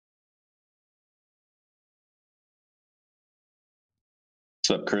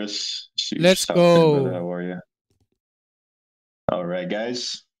What's up, Chris? See you Let's just hopped in, brother. go. How are you? All right,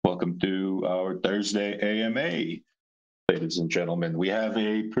 guys. Welcome to our Thursday AMA, ladies and gentlemen. We have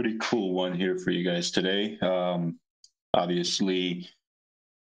a pretty cool one here for you guys today. Obviously,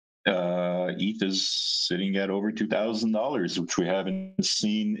 ETH is sitting at over $2,000, which we haven't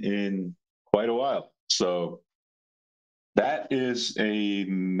seen in quite a while. So that is a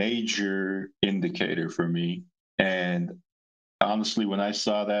major indicator for me. And honestly, when I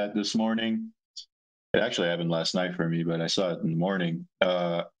saw that this morning, it actually happened last night for me, but I saw it in the morning.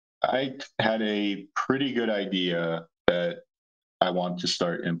 I had a pretty good idea that I want to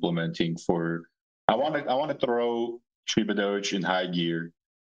start implementing for. I want to throw Shiba Doge in high gear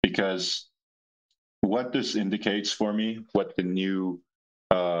because what this indicates for me, what the new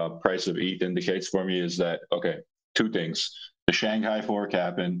price of ETH indicates for me, is that okay, two things: the Shanghai fork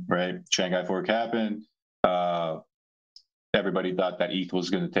happened, right? Shanghai fork happened. Uh, Everybody thought that ETH was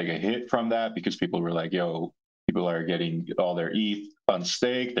going to take a hit from that because people were like, yo, people are getting all their ETH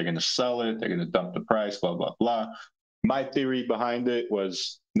unstaked. They're going to sell it. They're going to dump the price, blah, blah, blah. My theory behind it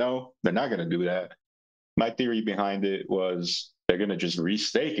was no, they're not going to do that. My theory behind it was they're going to just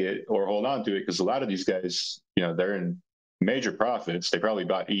restake it or hold on to it because a lot of these guys, they're in major profits. They probably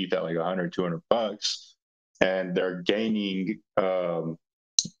bought ETH at like 100, $200, and they're gaining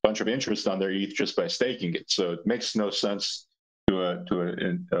bunch of interest on their ETH just by staking it. So it makes no sense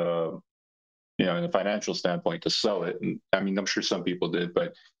in a financial standpoint to sell it. And I mean, I'm sure some people did,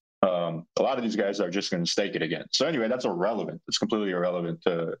 but a lot of these guys are just going to stake it again. So anyway, that's irrelevant. It's completely irrelevant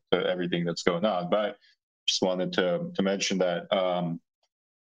to everything that's going on. But just wanted to mention that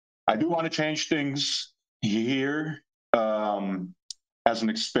I do want to change things here as an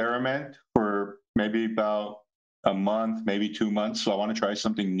experiment for maybe about a month, maybe 2 months. So I want to try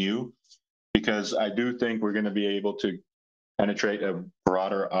something new because I do think we're going to be able to penetrate a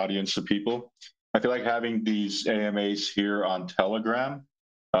broader audience of people. I feel like having these AMAs here on Telegram,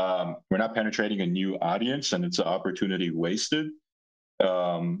 we're not penetrating a new audience, and it's an opportunity wasted.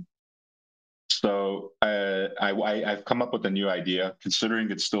 Um, I've come up with a new idea. Considering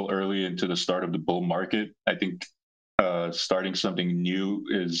it's still early into the start of the bull market, I think starting something new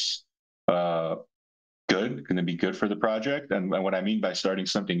is going to be good for the project. And what I mean by starting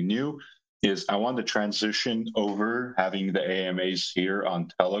something new is I want to transition over having the AMAs here on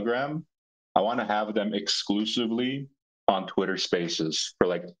Telegram. I want to have them exclusively on Twitter Spaces for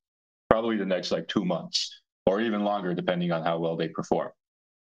like probably the next like 2 months or even longer, depending on how well they perform.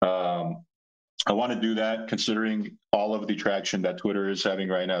 Um, I want to do that considering all of the traction that Twitter is having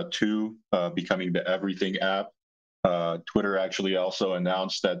right now, too, becoming the everything app. Twitter actually also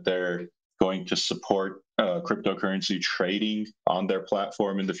announced that they're going to support cryptocurrency trading on their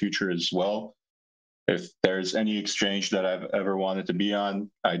platform in the future as well. If there's any exchange that I've ever wanted to be on,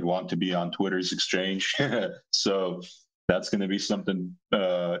 I'd want to be on Twitter's exchange. So that's going to be something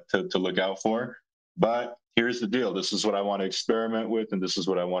to look out for. But here's the deal. This is what I want to experiment with, and this is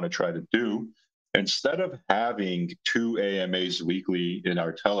what I want to try to do. Instead of having two AMAs weekly in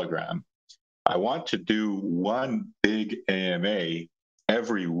our Telegram, I want to do one big AMA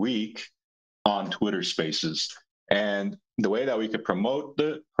every week on Twitter Spaces. And the way that we could promote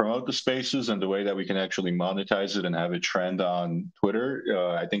the spaces and the way that we can actually monetize it and have it trend on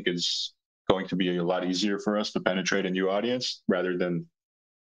Twitter, I think is going to be a lot easier for us to penetrate a new audience rather than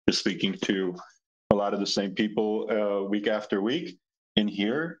just speaking to a lot of the same people week after week in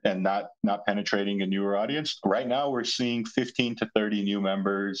here and not penetrating a newer audience. Right now, we're seeing 15 to 30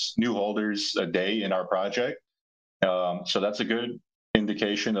 new holders a day in our project. So that's a good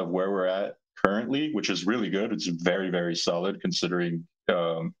indication of where we're at currently, which is really good. It's very, very solid considering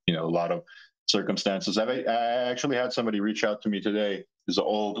a lot of circumstances. I actually had somebody reach out to me today. Is an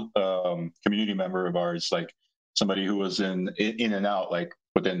old community member of ours, like somebody who was in and out like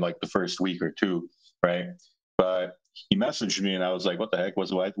within like the first week or two, right? But he messaged me and I was like, "What the heck? What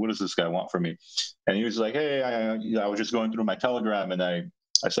does this guy want from me?" And he was like, "Hey, I was just going through my Telegram and I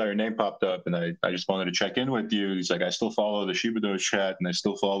saw your name popped up and I just wanted to check in with you." He's like, "I still follow the Shibadoge chat and I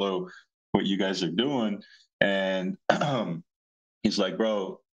still follow what you guys are doing." And he's like,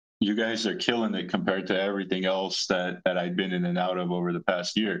 "Bro, you guys are killing it compared to everything else that I've been in and out of over the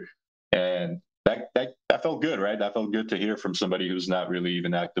past year." And that felt good, right? That felt good to hear from somebody who's not really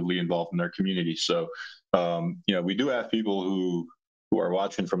even actively involved in their community. So, we do have people who are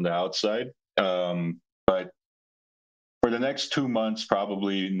watching from the outside, but for the next 2 months,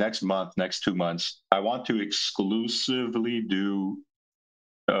 probably next month, next 2 months, I want to exclusively do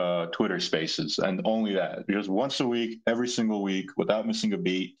Twitter Spaces and only that. Just once a week, every single week, without missing a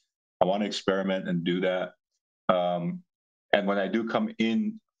beat. I want to experiment and do that. Um, And when I do come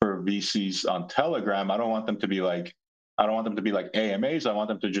in for VCs on Telegram, I don't want them to be like AMAs. I want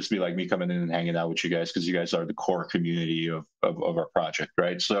them to just be like me coming in and hanging out with you guys because you guys are the core community of our project,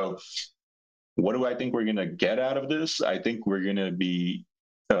 right? So what do I think we're going to get out of this? I think we're going to be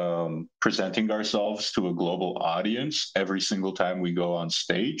presenting ourselves to a global audience every single time we go on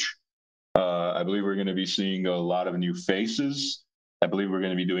stage. I believe we're going to be seeing a lot of new faces. I believe we're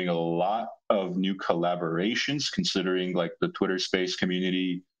going to be doing a lot of new collaborations, considering like the Twitter space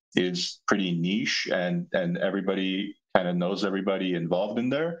community is pretty niche and everybody kind of knows everybody involved in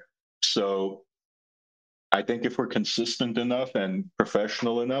there. So I think if we're consistent enough and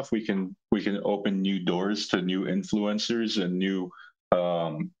professional enough, we can open new doors to new influencers and new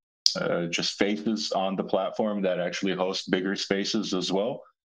just faces on the platform that actually host bigger spaces as well.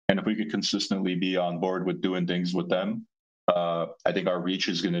 And if we could consistently be on board with doing things with them, I think our reach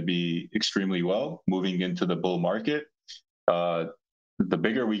is going to be extremely well moving into the bull market. The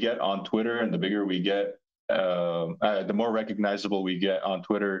bigger we get on Twitter and the bigger we get, the more recognizable we get on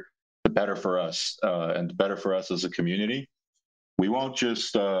Twitter, the better for us and the better for us as a community. We won't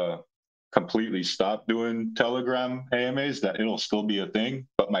just completely stop doing Telegram AMAs, that it'll still be a thing.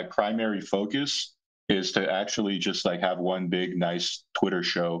 But my primary focus is to actually just like have one big, nice Twitter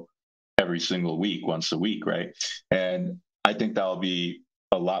show every single week, once a week, right? And I think that'll be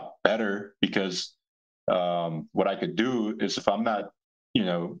a lot better because what I could do is if I'm not,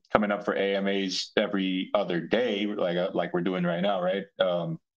 coming up for AMAs every other day, like we're doing right now, right?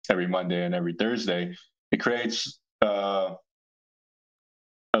 Every Monday and every Thursday, it creates a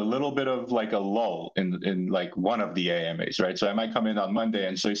little bit of like a lull in like one of the AMAs, right? So I might come in on Monday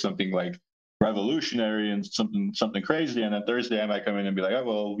and say something like revolutionary and something crazy, and then Thursday I might come in and be like, oh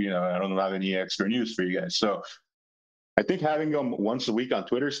well, I don't have any extra news for you guys. So I think having them once a week on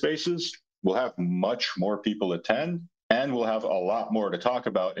Twitter Spaces will have much more people attend, and we'll have a lot more to talk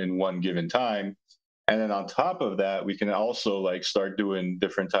about in one given time. And then on top of that, we can also like start doing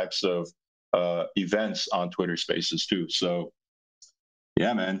different types of events on Twitter Spaces too. So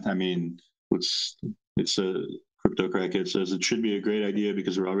yeah, man. I mean, it's a Crypto Crackhead says it should be a great idea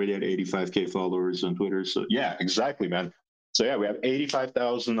because we're already at 85K followers on Twitter. So yeah, exactly, man. So yeah, we have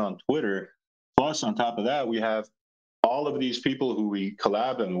 85,000 on Twitter. Plus, on top of that, we have all of these people who we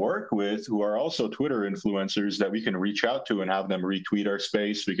collab and work with who are also Twitter influencers that we can reach out to and have them retweet our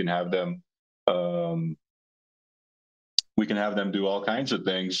space. We can have them do all kinds of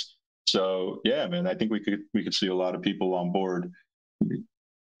things. So yeah, man, I think we could see a lot of people on board. Let me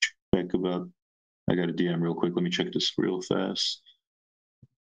check about. I got a DM real quick. Let me check this real fast.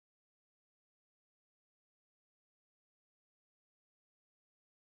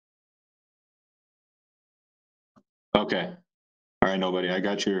 Okay. All right, nobody. I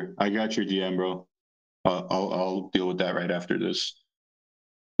got your DM, bro. I'll deal with that right after this.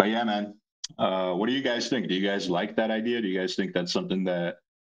 But yeah, man. What do you guys think? Do you guys like that idea? Do you guys think that's something that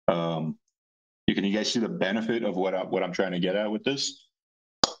you guys see the benefit of what I'm trying to get at with this?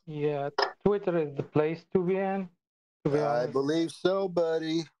 Yeah, Twitter is the place to be in. To be I honest. believe so,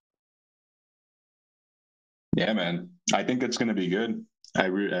 buddy. Yeah, man. I think it's going to be good. I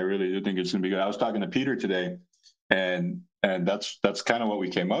really do think it's going to be good. I was talking to Peter today, and that's kind of what we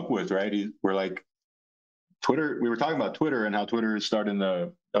came up with, right? We're like, Twitter. We were talking about Twitter and how Twitter is starting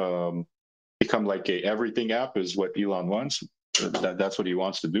to become like a everything app, is what Elon wants. That's what he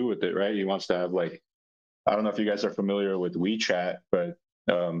wants to do with it, right? He wants to have like, I don't know if you guys are familiar with WeChat, but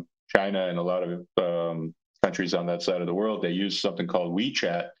China and a lot of countries on that side of the world, they use something called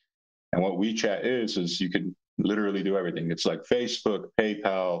WeChat. And what WeChat is you can literally do everything. It's like Facebook,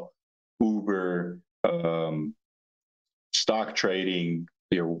 PayPal, Uber, stock trading,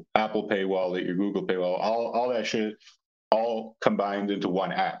 your Apple Pay wallet, your Google Pay wallet, all that shit, all combined into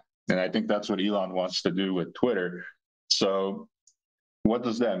one app. And I think that's what Elon wants to do with Twitter. So what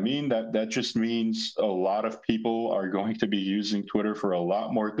does that mean? That just means a lot of people are going to be using Twitter for a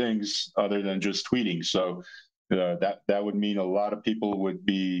lot more things other than just tweeting. So that would mean a lot of people would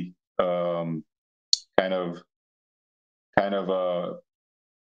be kind of how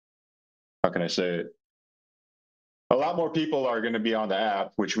can I say it? A lot more people are going to be on the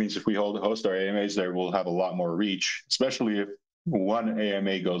app, which means if we host our AMAs there, we'll have a lot more reach, especially if one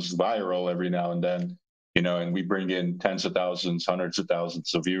AMA goes viral every now and then, and we bring in tens of thousands, hundreds of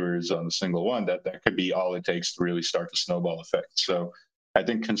thousands of viewers on a single one. That could be all it takes to really start the snowball effect. So I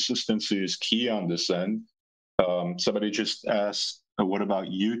think consistency is key on this end. Somebody just asked, what about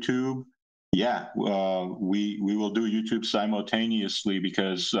YouTube? Yeah, we will do YouTube simultaneously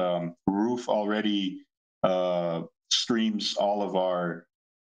because Roof already streams all of our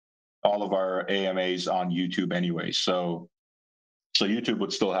AMAs on YouTube anyway. So So YouTube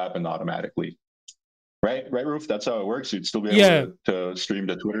would still happen automatically. Right, Roof? That's how it works. You'd still be Yeah, able to stream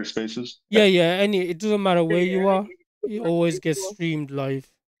the Twitter spaces. yeah, yeah. It doesn't matter where you are. It always gets streamed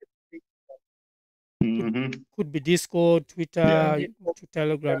live. Could be Discord, Twitter, Yeah. to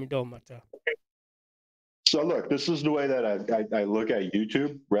Telegram. It don't matter. So look, this is the way that I look at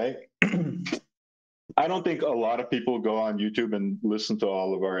YouTube, right? I don't think a lot of people go on YouTube and listen to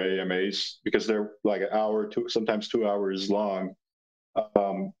all of our AMAs because they're like an hour, sometimes 2 hours long.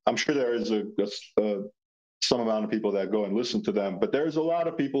 I'm sure there is some amount of people that go and listen to them, but there's a lot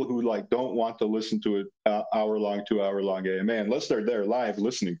of people who like don't want to listen to an hour long, 2 hour long AMA unless they're there live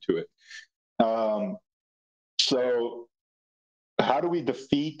listening to it. So how do we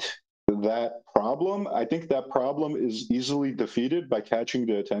defeat that problem? I think that problem is easily defeated by catching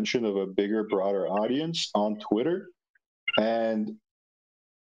the attention of a bigger, broader audience on Twitter. And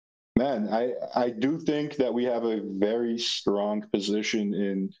man, I do think that we have a very strong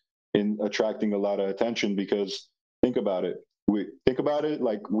position in attracting a lot of attention because think about it.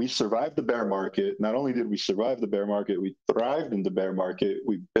 Like we survived the bear market. Not only did we survive the bear market, we thrived in the bear market.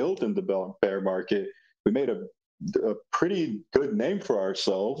 We built in the bear market. We made a pretty good name for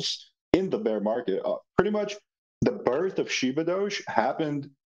ourselves in the bear market. Pretty much the birth of Shibadoge happened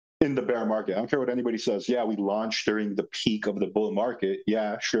in the bear market. I don't care what anybody says. Yeah, we launched during the peak of the bull market.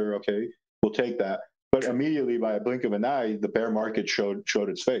 Yeah, sure, okay, we'll take that. But immediately, by a blink of an eye, the bear market showed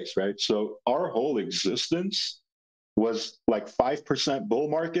its face, right? So our whole existence was like 5% bull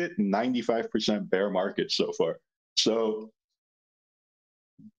market, 95% bear market so far. So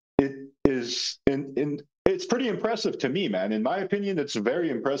it is it's pretty impressive to me, man. In my opinion, it's very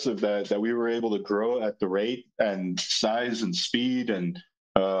impressive that we were able to grow at the rate and size and speed and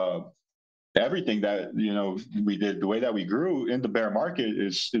everything that we did. The way that we grew in the bear market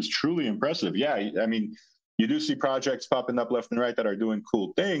is truly impressive. Yeah, I mean, you do see projects popping up left and right that are doing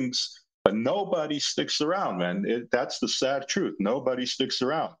cool things, but nobody sticks around, man. That's the sad truth. Nobody sticks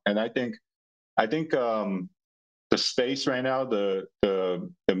around, and I think the space right now, the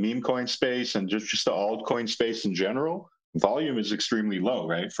meme coin space, and just the altcoin space in general, volume is extremely low,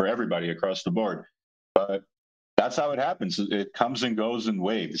 right, for everybody across the board. But that's how it happens. It comes and goes in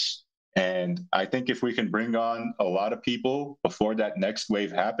waves. And I think if we can bring on a lot of people before that next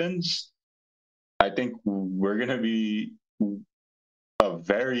wave happens, I think we're going to be a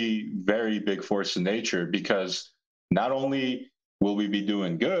very, very big force in nature, because not only will we be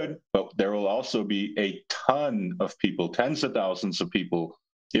doing good, but there will also be a ton of people, tens of thousands of people,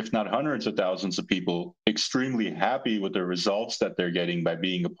 if not hundreds of thousands of people, extremely happy with the results that they're getting by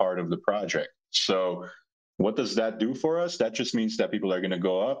being a part of the project. So what does that do for us? That just means that people are going to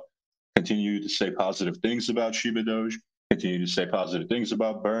go up, continue to say positive things about Shibadoge, continue to say positive things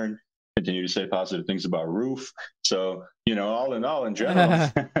about Burn, continue to say positive things about Roof. So, all in all, in general,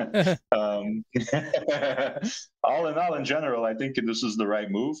 all in general, I think this is the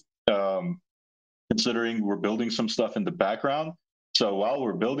right move, considering we're building some stuff in the background. So while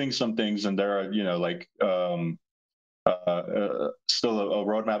we're building some things, and there are, still a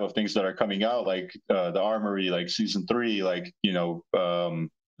roadmap of things that are coming out, like the Armory, like Season 3, like,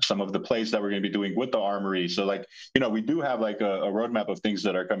 some of the plays that we're going to be doing with the Armory. So like, we do have like a roadmap of things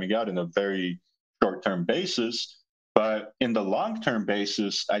that are coming out in a very short-term basis. But in the long-term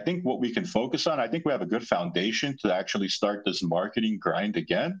basis, I think what we can focus on, I think we have a good foundation to actually start this marketing grind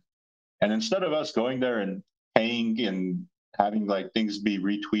again. And instead of us going there and paying and having like things be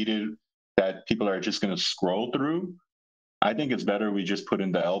retweeted that people are just going to scroll through, I think it's better we just put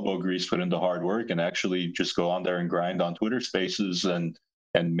in the elbow grease, put in the hard work, and actually just go on there and grind on Twitter Spaces and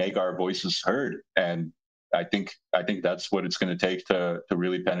make our voices heard. And I think that's what it's going to take to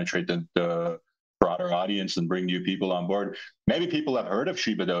really penetrate the broader audience and bring new people on board. Maybe people have heard of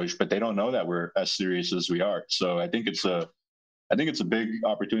Shibadoge, but they don't know that we're as serious as we are. So I think it's a big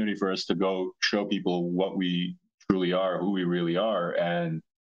opportunity for us to go show people what we truly are, who we really are, and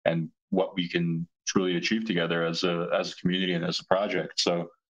what we can truly achieve together as a community and as a project.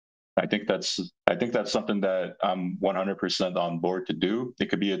 So I think that's something that I'm 100% on board to do. It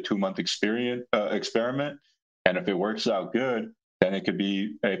could be a 2-month experiment, and if it works out good, then it could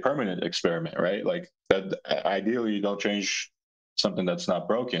be a permanent experiment, right? Like that. Ideally, you don't change something that's not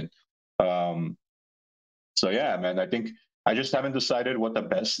broken. So yeah, man, I think I just haven't decided what the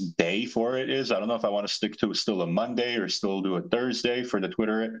best day for it is. I don't know if I want to stick to still a Monday or still do a Thursday for the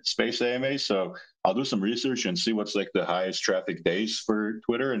Twitter Space AMA. So I'll do some research and see what's like the highest traffic days for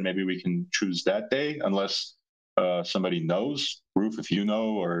Twitter, and maybe we can choose that day, unless somebody knows. Roof, if you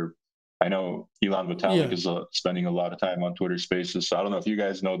know, or I know Elon Vitalik is spending a lot of time on Twitter Spaces. So I don't know if you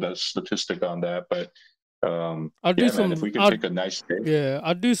guys know the statistic on that, but I'll do yeah, some. man, if we could pick a nice day. Yeah,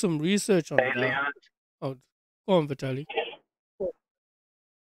 I'll do some research on Hey, that. Leon. Oh, go on, Vitaly.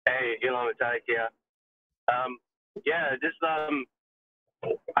 Hey, Elon Vitalik here. Yeah, just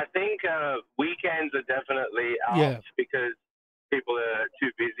I think weekends are definitely out Yeah. because people are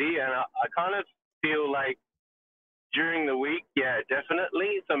too busy, and I kind of feel like during the week, yeah,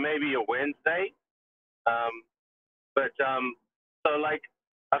 definitely. So maybe a Wednesday. So like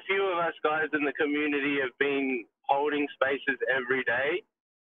a few of us guys in the community have been holding spaces every day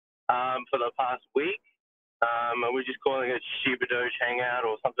for the past week. And we're just calling it Shiba Doge Hangout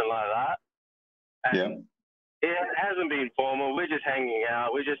or something like that. And it hasn't been formal. We're just hanging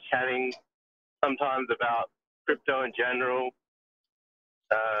out. We're just chatting sometimes about crypto in general.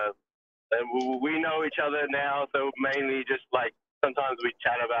 And we know each other now, so mainly just like sometimes we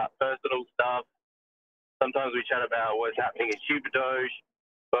chat about personal stuff. Sometimes we chat about what's happening in Shiba Doge.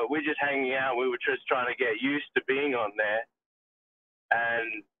 But we're just hanging out. We were just trying to get used to being on there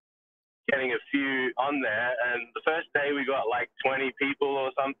and getting a few on there. And the first day we got like 20 people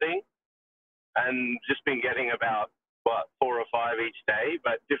or something, and just been getting about, 4 or 5 each day,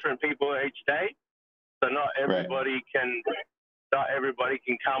 but different people each day. So not everybody can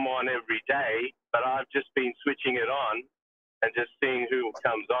come on every day, but I've just been switching it on and just seeing who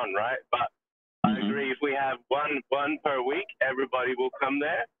comes on, right? But I agree, if we have one per week, everybody will come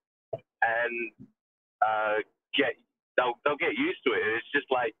there and they'll get used to it. It's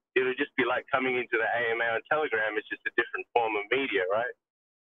just like, it'll just be like coming into the AMA on Telegram. It's just a different form of media, right?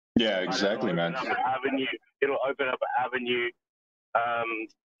 Yeah, exactly, man. It'll open up an avenue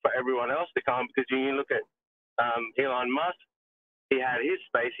for everyone else to come, because you look at Elon Musk, he had his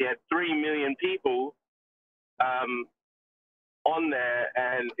space, he had 3 million people on there,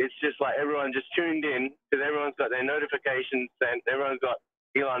 and it's just like everyone just tuned in because everyone's got their notifications sent, everyone's got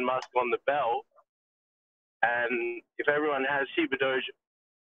Elon Musk on the bell, and if everyone has Shiba Doge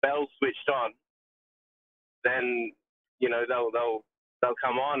bell switched on, then they'll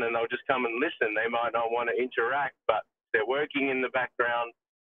come on and they'll just come and listen. They might not want to interact, but if they're working in the background,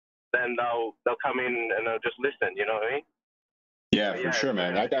 then they'll come in and they'll just listen. You know what I mean? Yeah, for sure,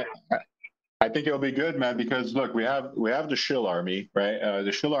 man. I think it'll be good, man, because look, we have the Shill Army, right?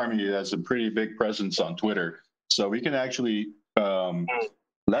 The Shill Army has a pretty big presence on Twitter, so we can actually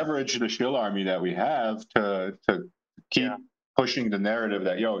leverage the Shill Army that we have to keep pushing the narrative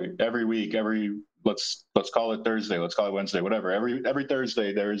that every week, let's call it Thursday, let's call it Wednesday, whatever. Every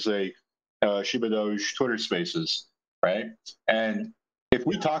Thursday there is a Shiba Doge Twitter Spaces, right? And if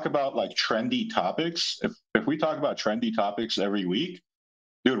we talk about like trendy topics, if we talk about trendy topics every week,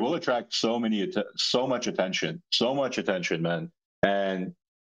 dude, we'll attract so much attention, man. And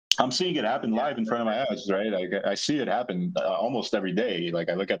I'm seeing it happen live in front of my eyes, right? I see it happen almost every day. Like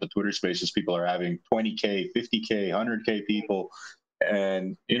I look at the Twitter Spaces, people are having 20K, 50K, 100K people,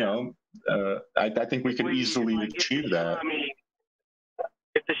 and I think we could easily achieve that.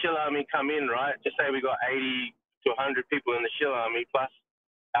 If the Shill Army come in, right? Just say we got 80 to 100 people in the Shill Army plus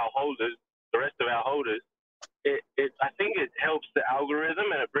our holders, the rest of our holders. I think it helps the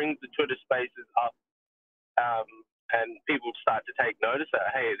algorithm and it brings the Twitter Spaces up, and people start to take notice that,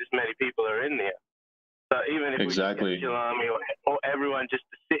 hey, this many people are in there. So even if we get the Shill Army or everyone just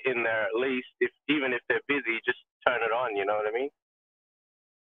to sit in there at least, even if they're busy, just turn it on. You know what I mean?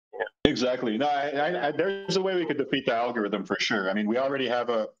 Yeah. Exactly. No, there's a way we could defeat the algorithm for sure. I mean, we already have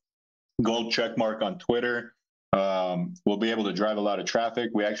a gold check mark on Twitter. We'll be able to drive a lot of traffic.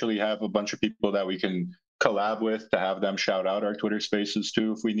 We actually have a bunch of people that we can collab with to have them shout out our Twitter Spaces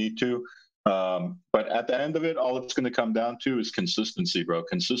too if we need to. But at the end of it, all it's going to come down to is consistency, bro.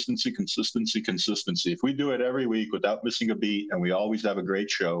 Consistency. If we do it every week without missing a beat, and we always have a great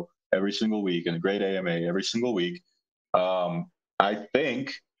show every single week and a great AMA every single week, I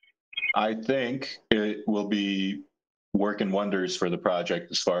think it will be working wonders for the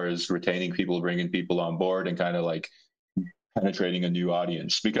project as far as retaining people, bringing people on board, and kind of like penetrating a new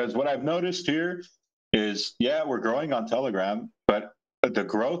audience. Because what I've noticed here is, we're growing on Telegram, but the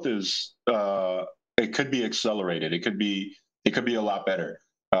growth is it could be accelerated. It could be a lot better.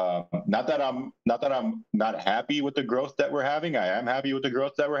 Not that I'm not happy with the growth that we're having. I am happy with the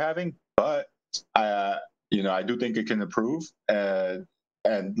growth that we're having, but I do think it can improve.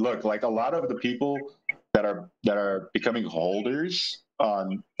 And look, like a lot of the people that are becoming holders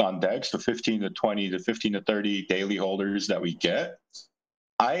on Dex, the 15 to 20 to 15 to 30 daily holders that we get,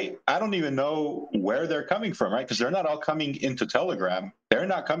 I don't even know where they're coming from, right? Because they're not all coming into Telegram. They're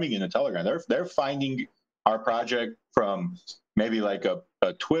not coming into Telegram. They're finding our project from maybe like a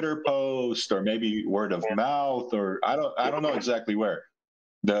Twitter post or maybe word of mouth, or I don't know exactly where.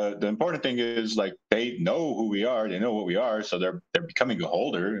 the important thing is like they know who we are, they know what we are, so they're becoming a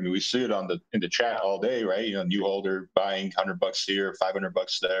holder. I mean, we see it in the chat all day, right? You know, new holder buying $100 here,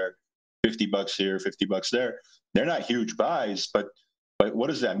 $500 there, $50 here, $50 there. They're not huge buys, but what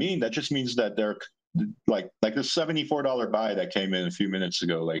does that mean? That just means that they're like the $74 buy that came in a few minutes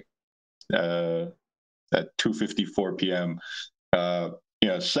ago, like at 2:54 p.m. You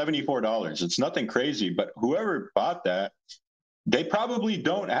know, $74. It's nothing crazy, but whoever bought that, they probably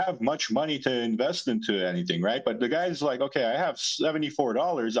don't have much money to invest into anything, right? But the guy's like, okay, I have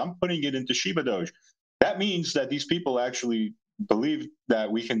 $74. I'm putting it into Shibadoge. That means that these people actually believe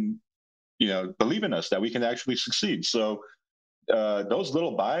that we can, you know, believe in us, that we can actually succeed. So those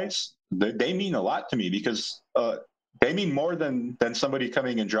little buys, they mean a lot to me because they mean more than somebody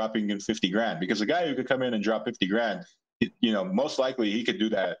coming and dropping in 50 grand. Because a guy who could come in and drop 50 grand, you know, most likely he could do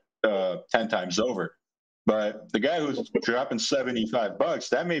that 10 times over. But the guy who's dropping $75,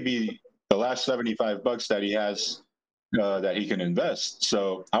 that may be the last $75 that he has that he can invest.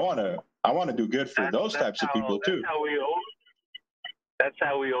 So I want to do good for those types of people too. That's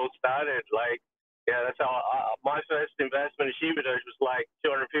how we all started. Like, yeah, that's how my first investment in Shibadoge was like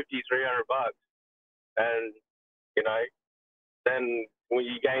 $250, $300, and you know, then when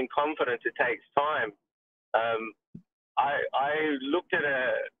you gain confidence, it takes time. I looked at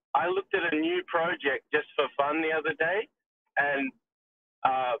a new project just for fun the other day, and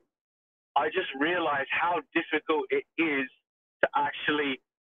I just realized how difficult it is to actually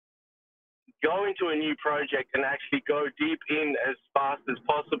go into a new project and actually go deep in as fast as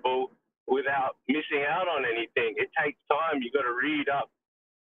possible without missing out on anything. It takes time. You got to read up.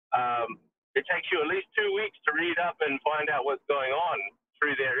 It takes you at least 2 weeks to read up and find out what's going on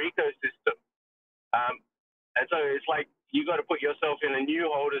through their ecosystem. And so it's like you got to put yourself in a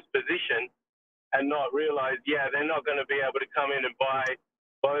new holder's position and not realize, yeah, they're not going to be able to come in and buy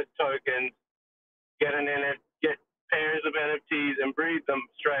both tokens, get pairs of NFTs and breed them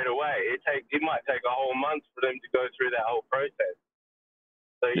straight away. It might take a whole month for them to go through that whole process.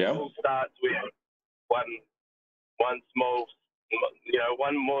 So it all starts with one small, you know,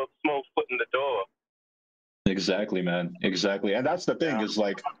 one more small foot in the door. Exactly, man. Exactly. And that's the thing is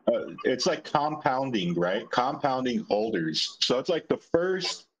like, it's like compounding, right? Compounding holders. So it's like the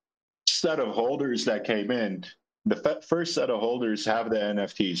first set of holders that came in, the first set of holders have the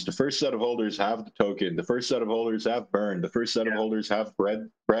NFTs. The first set of holders have the token. The first set of holders have burn. The first set of holders have bread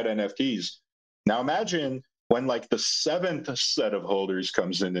NFTs. Now imagine when like the seventh set of holders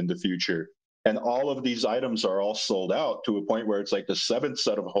comes in the future, and all of these items are all sold out to a point where it's like the seventh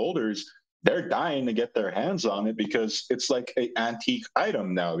set of holders, they're dying to get their hands on it because it's like an antique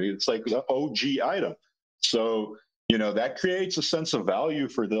item now. It's like the OG item. So, you know, that creates a sense of value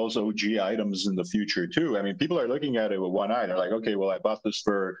for those OG items in the future too. I mean, people are looking at it with one eye. They're like, okay, well, I bought this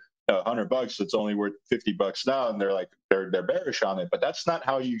for $100. It's only worth $50 now. And they're like, they're bearish on it. But that's not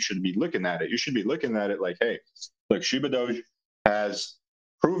how you should be looking at it. You should be looking at it like, hey, look, Shibadoge has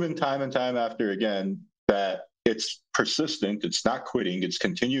proven time and time after again that it's persistent, it's not quitting, it's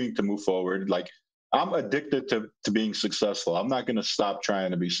continuing to move forward. Like, I'm addicted to being successful. I'm not going to stop trying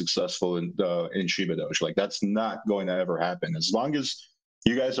to be successful in Shibadoge. Like, that's not going to ever happen. As long as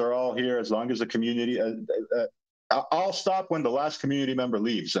you guys are all here, as long as the community, I'll stop when the last community member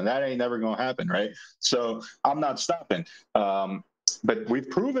leaves, and that ain't never going to happen, right? So I'm not stopping. But we've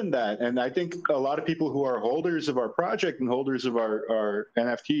proven that, and I think a lot of people who are holders of our project and holders of our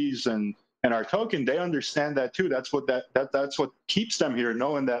NFTs and our token, they understand that too. That's what keeps them here,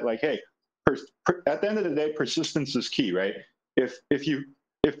 knowing that, like, hey, at the end of the day, persistence is key, right? If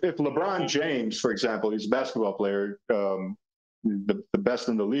LeBron James, for example, he's a basketball player, the best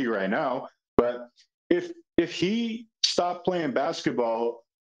in the league right now, but if he stopped playing basketball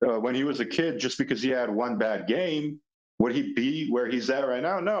when he was a kid just because he had one bad game, would he be where he's at right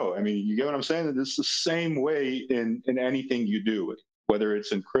now? No. I mean, you get what I'm saying? It's the same way in anything you do, whether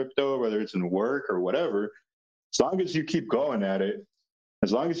it's in crypto, whether it's in work or whatever. As long as you keep going at it,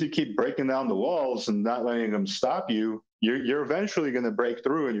 as long as you keep breaking down the walls and not letting them stop you, you're eventually going to break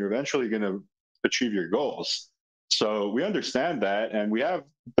through and you're eventually going to achieve your goals. So we understand that, and we have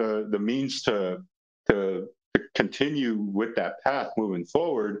the means to continue with that path moving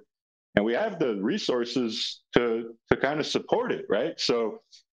forward. And we have the resources to kind of support it, right? So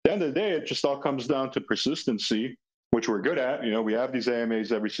at the end of the day, it just all comes down to persistency, which we're good at. You know, we have these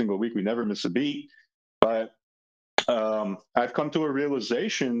AMAs every single week. We never miss a beat. But I've come to a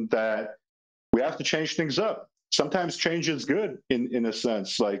realization that we have to change things up. Sometimes change is good in a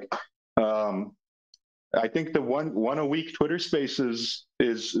sense. Like, I think the one a week Twitter Spaces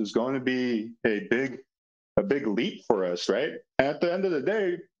is going to be a a big leap for us, right? And at the end of the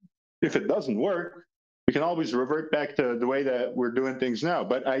day, if it doesn't work, we can always revert back to the way that we're doing things now.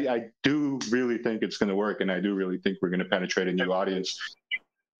 But I do really think it's going to work, and I do really think we're going to penetrate a new audience.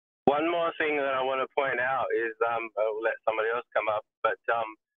 One more thing that I want to point out is, I'll let somebody else come up, but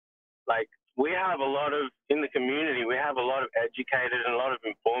like we have a lot of, in the community, we have a lot of educated and a lot of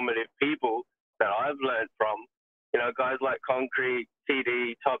informative people that I've learned from, you know, guys like Concrete,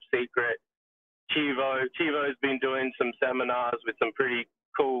 TD, Top Secret, Chivo. Chivo's been doing some seminars with some pretty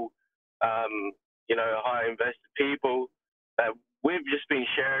cool, you know, high invested people. We've just been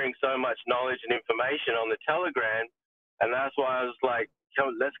sharing so much knowledge and information on the Telegram, and that's why I was like,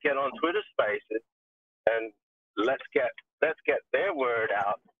 let's get on Twitter Spaces and let's get their word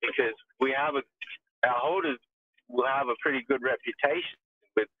out, because our holders will have a pretty good reputation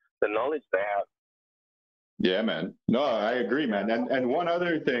with the knowledge they have. Yeah, man. No, I agree, man. And one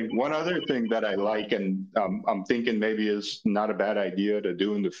other thing that I like, and I'm thinking maybe is not a bad idea to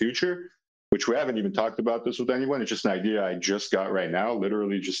do in the future, which we haven't even talked about this with anyone. It's just an idea I just got right now,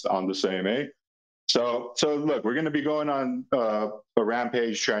 literally just on this AMA. So look, we're going to be going on a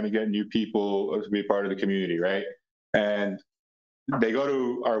rampage trying to get new people to be a part of the community, right? And they go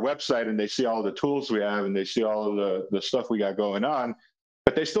to our website and they see all the tools we have and they see all of the stuff we got going on,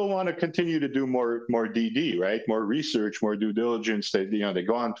 but they still want to continue to do more DD, right? More research, more due diligence. They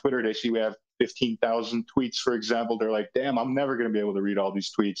go on Twitter, they see we have 15,000 tweets, for example. They're like, damn, I'm never going to be able to read all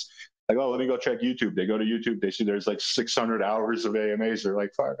these tweets. Like, oh, let me go check YouTube. They go to YouTube, they see there's like 600 hours of AMAs. They're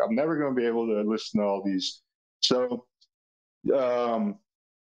like, fuck, I'm never going to be able to listen to all these. So I'm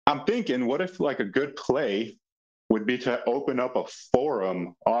thinking, what if like a good play would be to open up a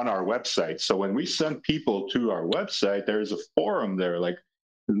forum on our website. So when we send people to our website, there's a forum there, like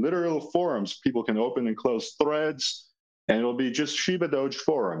literal forums. People can open and close threads, and it'll be just Shibadoge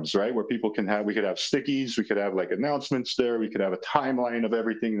forums, right? Where people can we could have stickies, we could have like announcements there, we could have a timeline of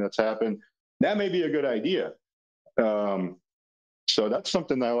everything that's happened. That may be a good idea. So that's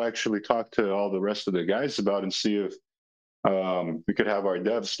something I'll actually talk to all the rest of the guys about and see if we could have our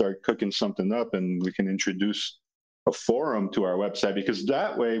devs start cooking something up and we can introduce a forum to our website, because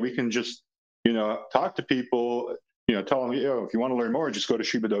that way we can just, talk to people, tell them, if you want to learn more, just go to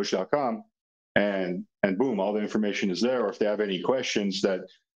shibadoge.com and boom, all the information is there. Or if they have any questions that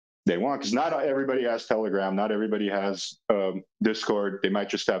they want, because not everybody has Telegram, not everybody has Discord. They might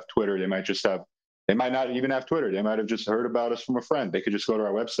just have Twitter. They might not even have Twitter. They might have just heard about us from a friend. They could just go to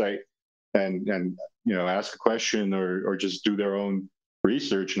our website and ask a question or just do their own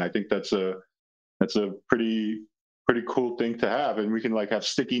research. And I think that's a pretty cool thing to have. And we can like have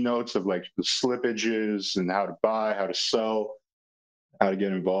sticky notes of like the slippages and how to buy, how to sell, how to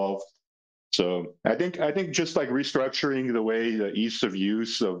get involved. So I think just like restructuring the way, the ease of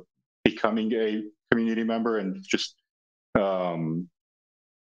use of becoming a community member and just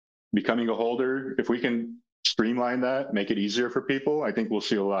becoming a holder, if we can streamline that, make it easier for people, I think we'll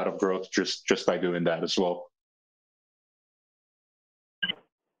see a lot of growth just by doing that as well.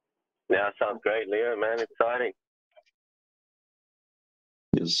 Yeah, sounds great, Leo, man. Exciting.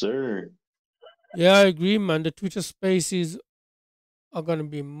 Yes, sir. Yeah, I agree, man. The Twitter Spaces are going to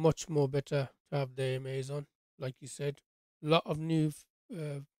be much more better to have the AMAs on, like you said. A lot of new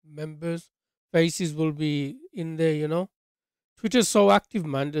members, faces will be in there, Twitter's so active,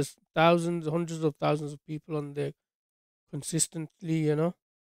 man. There's thousands, hundreds of thousands of people on there consistently,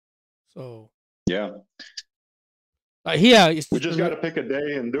 So yeah, here it's we just got to pick a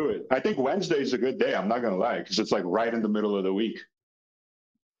day and do it. I think Wednesday's a good day. I'm not gonna lie, because it's like right in the middle of the week.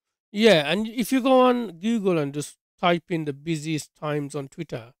 Yeah, and if you go on Google and just type in the busiest times on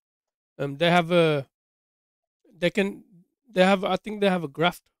Twitter, I think they have a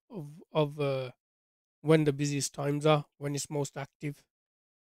graph of when the busiest times are, when it's most active.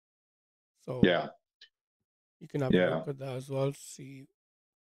 So yeah, you can have a look at that as well.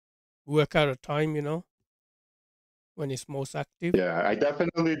 Work out a time, when it's most active. Yeah, I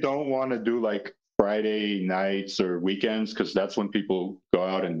definitely don't want to do like Friday nights or weekends, because that's when people go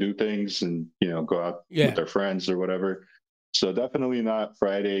out and do things and go out with their friends or whatever. So definitely not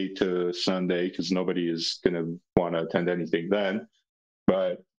Friday to Sunday, because nobody is gonna want to attend anything then.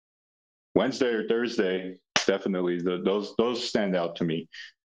 But Wednesday or Thursday, definitely those stand out to me.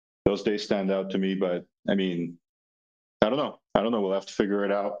 Those days stand out to me. But I mean, I don't know. We'll have to figure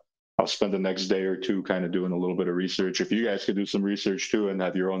it out. I'll spend the next day or two kind of doing a little bit of research. If you guys could do some research too and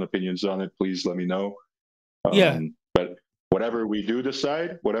have your own opinions on it, please let me know. But whatever we do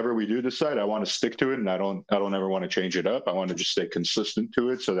decide, I want to stick to it, and I don't ever want to change it up. I want to just stay consistent to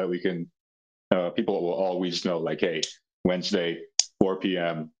it so that we can, people will always know, like, hey, Wednesday, 4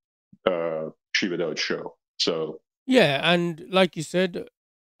 p.m., Shiba Doge show. So Yeah, and like you said,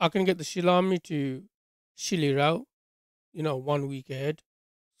 I can get the Shilami to shill it out, 1 week ahead.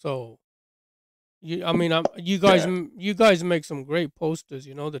 So I mean, yeah. you guys make some great posters.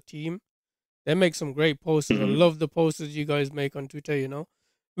 The team, they make some great posters. I Mhm. love the posters you guys make on Twitter.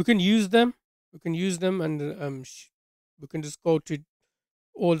 We can use them. We can use them, and we can just go to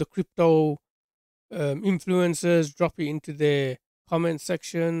all the crypto influencers, drop it into their comment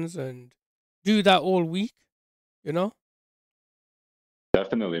sections, and do that all week. You know?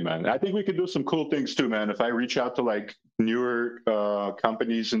 Definitely, man. I think we could do some cool things too, man. If I reach out to like newer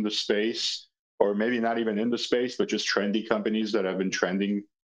companies in the space, or maybe not even in the space, but just trendy companies that have been trending,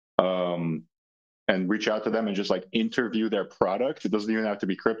 um, and reach out to them and just like interview their product. It doesn't even have to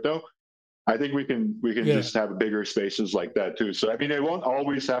be crypto. I think we can Yeah. just have bigger spaces like that too. So I mean, it won't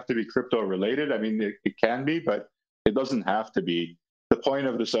always have to be crypto related. I mean, it can be, but it doesn't have to be. The point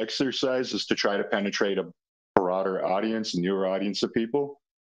of this exercise is to try to penetrate a broader audience, a newer audience of people.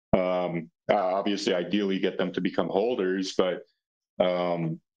 Obviously, ideally, get them to become holders, but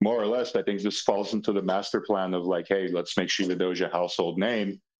more or less, I think this falls into the master plan of like, hey, let's make Shibadoge a household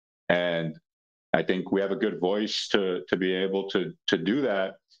name, and I think we have a good voice to be able to do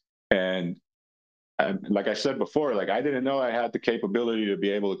that. And like I said before, like I didn't know I had the capability to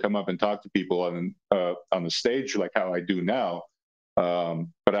be able to come up and talk to people on the stage like how I do now.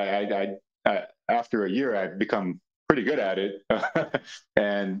 But I after a year, I've become pretty good at it,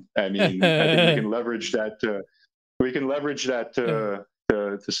 and I mean, I think we can leverage that. We can leverage that to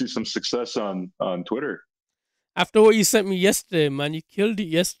see some success on Twitter. After what you sent me yesterday, man, you killed it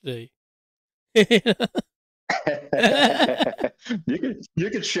yesterday. You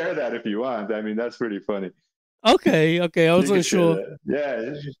could share that if you want. I mean, that's pretty funny. Okay, I You wasn't could share sure. that.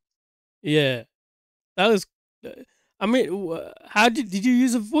 Yeah. Yeah, that was. I mean, how did you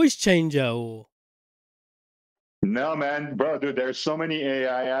use a voice changer or? No, man, bro, dude, there's so many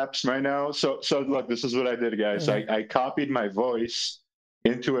AI apps right now. So look, this is what I did, guys. I copied my voice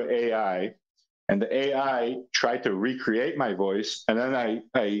into an AI, and the AI tried to recreate my voice, and then I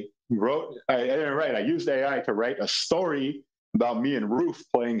didn't write. I used AI to write a story about me and Roof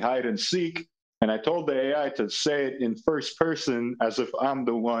playing hide and seek, and I told the AI to say it in first person as if I'm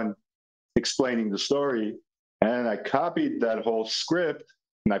the one explaining the story, and I copied that whole script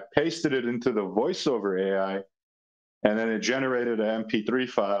and I pasted it into the voiceover AI, and then it generated an MP3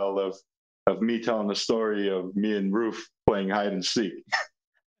 file of me telling the story of me and Roof playing hide and seek.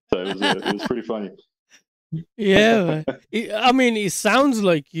 So it was pretty funny. Yeah, man. I mean, it sounds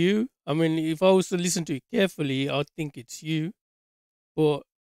like you. I mean, if I was to listen to it carefully, I'd think it's you. But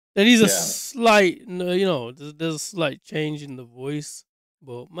there is a Yeah. slight, there's a slight change in the voice.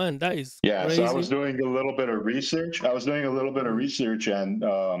 But man, that is Yeah, so I was crazy. doing a little bit of research. I was doing a little bit of research, and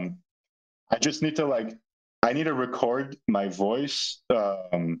I just need to like, I need to record my voice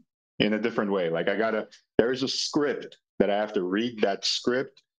in a different way. Like there is a script that I have to read that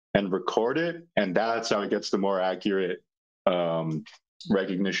script and record it, and that's how it gets the more accurate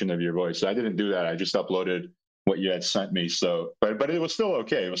recognition of your voice. So I didn't do that. I just uploaded what you had sent me. So, but it was still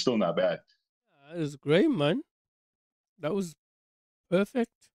okay. It was still not bad. That is great, man. That was perfect.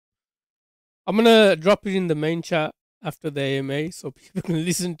 I'm gonna drop it in the main chat after the AMA so people can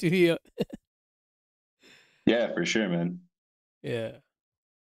listen to it. Yeah, for sure, man. Yeah.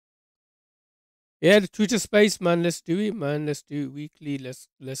 Yeah, the Twitter space, man. Let's do it, man. Let's do it weekly.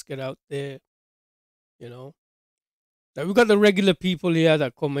 Let's get out there. You know, like we got the regular people here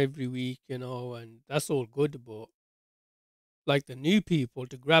that come every week, and that's all good. But like the new people,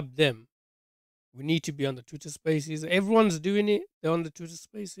 to grab them, we need to be on the Twitter spaces. Everyone's doing it. They're on the Twitter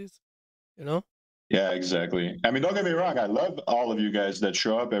spaces. You know. Yeah, exactly. I mean, don't get me wrong. I love all of you guys that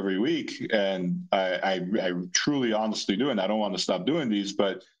show up every week, and I truly, honestly do, and I don't want to stop doing these.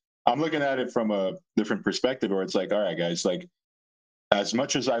 But I'm looking at it from a different perspective, where it's like, all right, guys, like as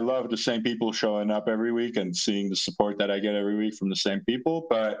much as I love the same people showing up every week and seeing the support that I get every week from the same people,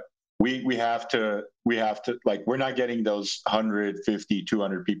 but we have to like we're not getting those 150,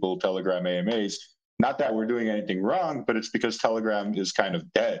 200 people Telegram AMAs. Not that we're doing anything wrong, but it's because Telegram is kind of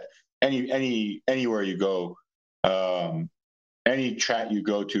dead. Anywhere you go, um, any chat you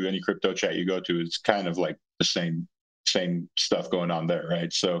go to, any crypto chat you go to, it's kind of like the same stuff going on there,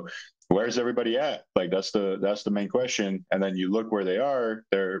 right? So where's everybody at? Like that's the main question. And then you look where they are,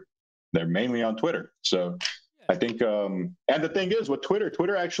 they're mainly on Twitter. So I think and the thing is with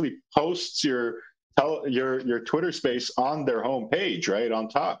Twitter actually posts your Twitter space on their homepage, right? On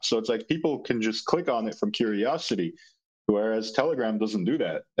top. So it's like people can just click on it from curiosity. Whereas Telegram doesn't do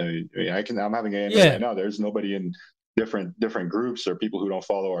that. I mean, I'm having AMA right now. There's nobody in different groups or people who don't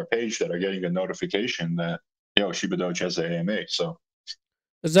follow our page that are getting a notification that Shiba Doge has an AMA. So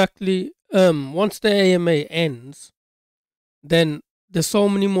Exactly. Once the AMA ends, then there's so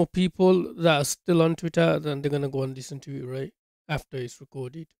many more people that are still on Twitter, then they're gonna go and listen to it right after it's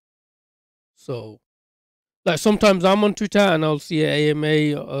recorded. So, like sometimes I'm on Twitter and I'll see an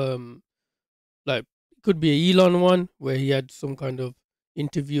AMA, like it could be an Elon one where he had some kind of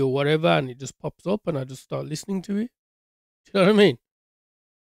interview or whatever, and it just pops up, and I just start listening to it. Do you know what I mean?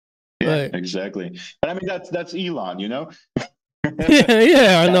 yeah, Right. exactly. And I mean that's Elon, you know.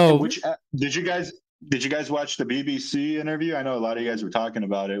 Yeah, I know. Which did you guys watch the BBC interview? I know a lot of you guys were talking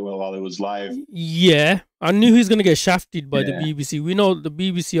about it while it was live. Yeah, I knew he was gonna get shafted by the Yeah. BBC. We know the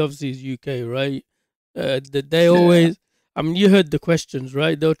BBC obviously is UK, right? They always. I mean, you heard the questions,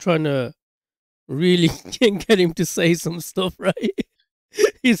 right? They were trying to really get him to say some stuff, right?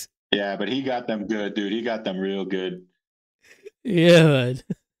 He's Yeah, but he got them good, dude. He got them real good. yeah, man.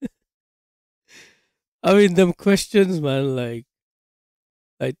 I mean, them questions, man. Like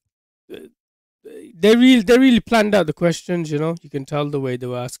uh, they really planned out the questions. You know, you can tell the way they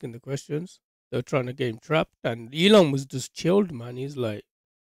were asking the questions. They were trying to get him trapped, and Elon was just chilled, man. He's like,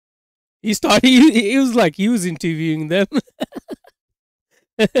 he started. He was like he was interviewing them.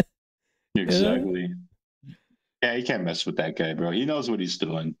 Exactly. Yeah, you can't mess with that guy, bro. He knows what he's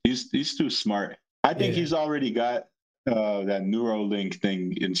doing. He's too smart. I think he's already got that Neuralink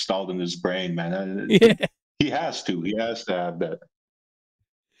thing installed in his brain, man. Yeah. He has to. He has to have that.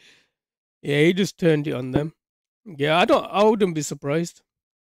 Yeah, he just turned it on them. Yeah, I wouldn't be surprised.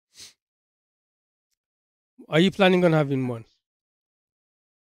 Are you planning on having one?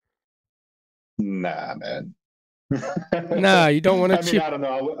 Nah, man. Nah, you don't want to I mean, chip. I don't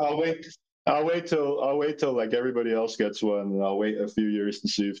know. I'll wait till like everybody else gets one, and I'll wait a few years to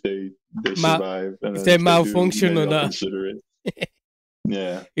see if they survive. And if then they malfunction maybe or I'll not. consider it.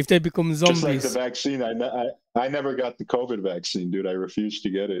 Yeah. If they become zombies. Just like the vaccine, I never got the COVID vaccine, dude. I refused to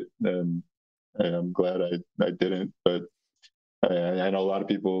get it, and I'm glad I didn't. But I know a lot of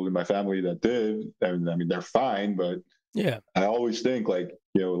people in my family that did, and I mean they're fine. But yeah, I always think like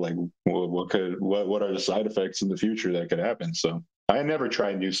like what are the side effects in the future that could happen? So I never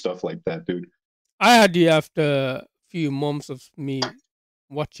try new stuff like that, dude. I had it after a few months of me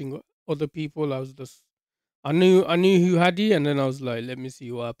watching other people. I was just I knew who had it, and then I was like, let me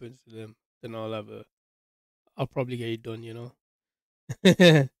see what happens to them. Then I'll probably get it done, you know.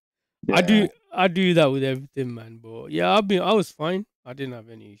 Yeah. I do that with everything, man. But yeah, I was fine. I didn't have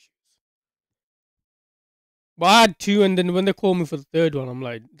any issues. But I had two, and then when they called me for the third one, I'm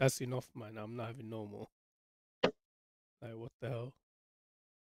like, that's enough, man. I'm not having no more. Like, what the hell?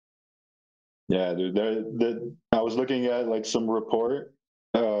 Yeah, dude. I was looking at like some report.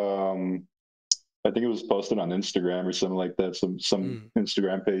 I think it was posted on Instagram or something like that. Some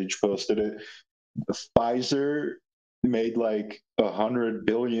Instagram page posted it. Pfizer made like $100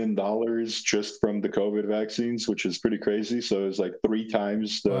 billion just from the COVID vaccines, which is pretty crazy. So it's like 3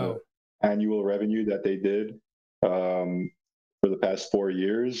 times the annual revenue that they did for the past 4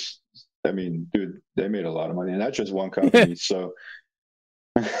 years. I mean, dude, they made a lot of money, and that's just one company. So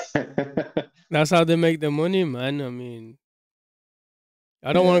that's how they make their money, man. I mean,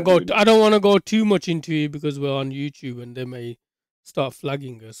 I don't want to go. I don't want to go too much into it because we're on YouTube, and they may start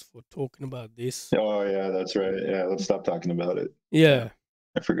flagging us for talking about this. Oh yeah, that's right. Yeah, let's stop talking about it. Yeah,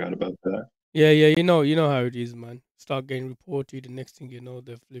 I forgot about that. Yeah, you know how it is, man. Start getting reported, the next thing you know,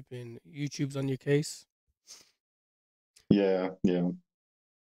 they're flipping YouTube's on your case. Yeah.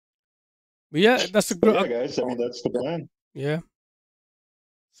 But yeah, that's a good. Yeah, guys. I mean, that's the plan. Yeah.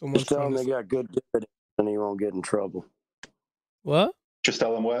 Someone's Just tell him they got good dividends and he won't get in trouble. What? Just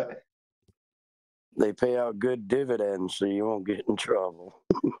tell them what? They pay out good dividends so you won't get in trouble.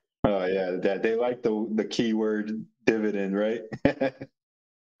 Oh yeah, they like the keyword dividend, right?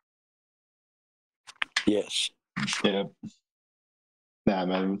 Yes. Yeah. Nah,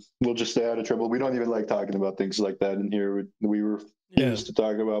 man, we'll just stay out of trouble. We don't even like talking about things like that in here. We refuse to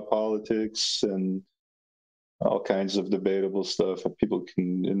talk about politics and all kinds of debatable stuff. People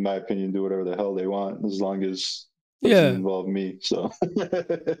can, in my opinion, do whatever the hell they want as long as it doesn't involve me. So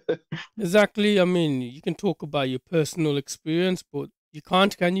exactly. I mean, you can talk about your personal experience, but you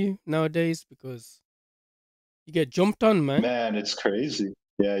can't, can you, nowadays? Because you get jumped on, man. Man, it's crazy.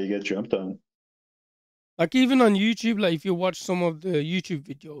 Yeah, you get jumped on. Like even on YouTube, like if you watch some of the YouTube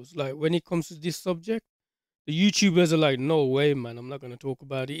videos, like when it comes to this subject, the YouTubers are like, no way, man, I'm not going to talk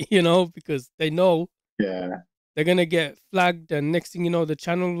about it, you know, because they know they're going to get flagged, and next thing you know, the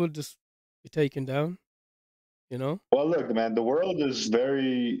channel will just be taken down, you know? Well, look, man, the world is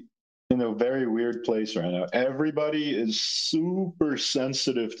very in a very weird place right now. Everybody is super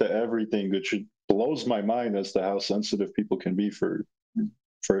sensitive to everything, which blows my mind as to how sensitive people can be for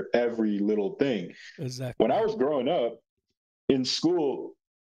every little thing. Exactly. When I was growing up in school,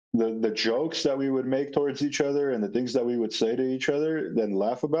 the jokes that we would make towards each other and the things that we would say to each other, then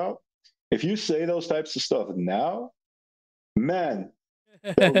laugh about. If you say those types of stuff now, man,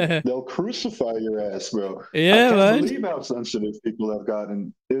 they'll crucify your ass, bro. Yeah, I can't man. believe how sensitive people have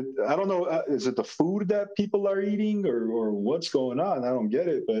gotten. I don't know, is it the food that people are eating or what's going on? I don't get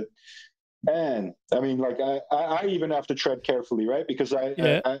it, but man, I mean, like I even have to tread carefully, right? Because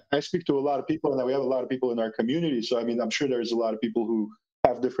I speak to a lot of people, and we have a lot of people in our community. So I mean, I'm sure there's a lot of people who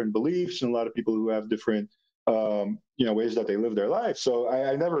have different beliefs and a lot of people who have different ways that they live their life. So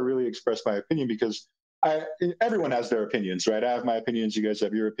I never really express my opinion because everyone has their opinions, right? I have my opinions, you guys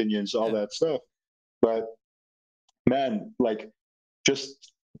have your opinions, all that stuff. But man, like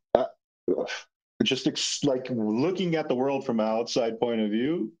just like looking at the world from an outside point of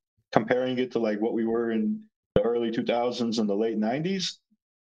view, comparing it to like what we were in the early 2000s and the late 90s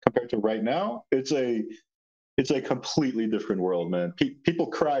compared to right now, it's a completely different world, man. People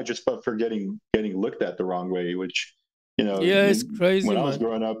cry just for getting looked at the wrong way, which, it's crazy, when I was man.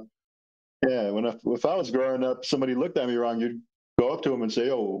 growing up, if I was growing up, somebody looked at me wrong, you'd go up to them and say,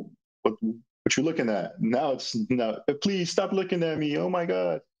 "Oh, what you looking at?" Now it's no, please stop looking at me. Oh my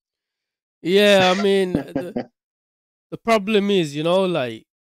God. Yeah, I mean, the problem is, like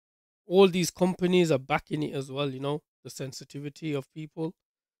all these companies are backing it as well, the sensitivity of people.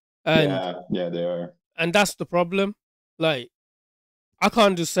 And yeah, they are. And that's the problem. Like, I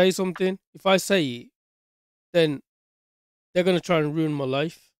can't just say something. If I say it, then they're gonna try and ruin my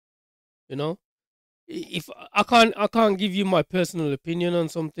life. If I can't give you my personal opinion on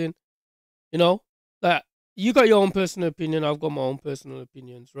something. Like, you got your own personal opinion, I've got my own personal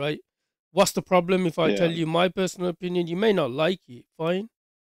opinions, right? What's the problem if I tell you my personal opinion? You may not like it, fine,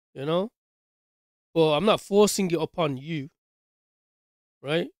 but I'm not forcing it upon you,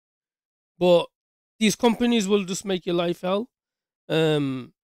 right? But these companies will just make your life hell.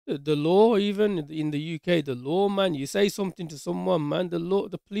 The law, even in the UK, the law, man, you say something to someone, man,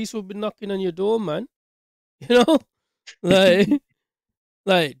 the police will be knocking on your door, man. Like,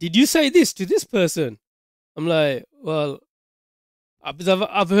 like, did you say this to this person? I'm like, well, because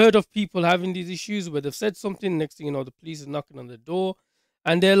I've heard of people having these issues where they've said something, next thing you know, the police is knocking on the door,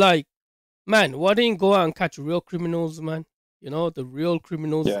 and they're like, man, why didn't you go out and catch real criminals, man? The real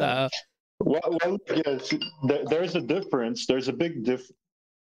criminals that are. Well, yes, there's a difference. There's a big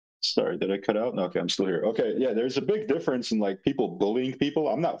Sorry, did I cut out? No, okay, I'm still here. Okay, yeah, there's a big difference in like people bullying people.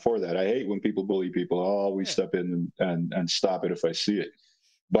 I'm not for that. I hate when people bully people. I'll always step in and stop it if I see it.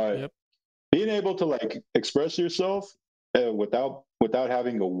 But being able to like express yourself without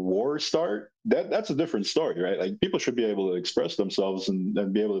having a war start, that's a different story, right? Like people should be able to express themselves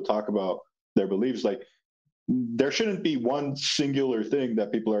and be able to talk about their beliefs. Like there shouldn't be one singular thing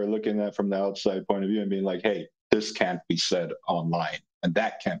that people are looking at from the outside point of view and being like, hey, this can't be said online and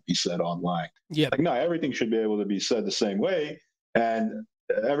that can't be said online. Yeah. Like, no, everything should be able to be said the same way. And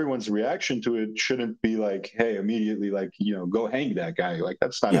everyone's reaction to it shouldn't be like, hey, immediately, like, go hang that guy. Like,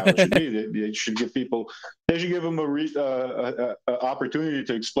 that's not how it should be. They should give them a opportunity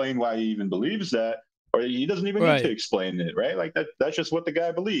to explain why he even believes that, or he doesn't even need to explain it, right? Like that's just what the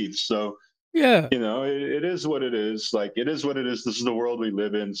guy believes. So, yeah, it is what it is. Like, it is what it is. This is the world we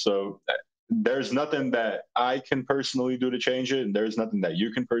live in. So there's nothing that I can personally do to change it. And there's nothing that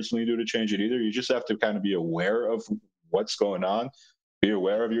you can personally do to change it either. You just have to kind of be aware of what's going on, be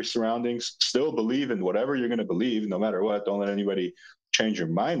aware of your surroundings, still believe in whatever you're going to believe, no matter what. Don't let anybody change your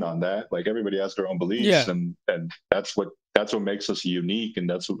mind on that. Like, everybody has their own beliefs, and that's what makes us unique, and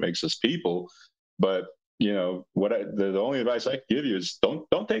that's what makes us people. But the only advice I can give you is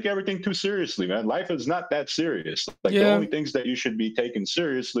don't take everything too seriously, man. Life is not that serious. Like, the only things that you should be taken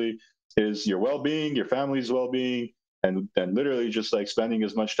seriously is your well-being, your family's well-being, and literally just like spending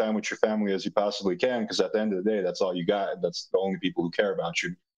as much time with your family as you possibly can, because at the end of the day, that's all you got. That's the only people who care about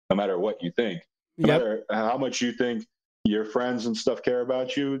you, no matter what you think. No matter how much you think your friends and stuff care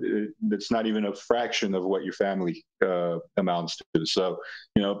about you, it's not even a fraction of what your family amounts to. So,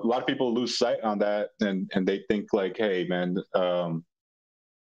 a lot of people lose sight on that, and they think like, hey, man, I'm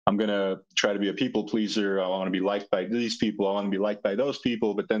going to try to be a people pleaser. I want to be liked by these people. I want to be liked by those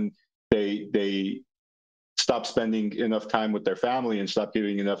people. But then they stop spending enough time with their family and stop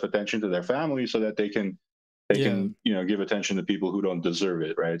giving enough attention to their family so that they can give attention to people who don't deserve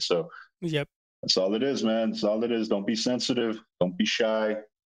it, right? So that's all it is, man. That's all it is. Don't be sensitive, don't be shy,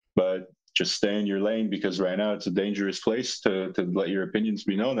 but just stay in your lane, because right now it's a dangerous place to let your opinions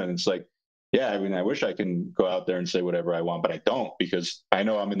be known. And it's like, yeah, I mean, I wish I can go out there and say whatever I want, but I don't, because I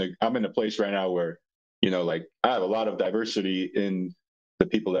know I'm in a place right now where, like, I have a lot of diversity in the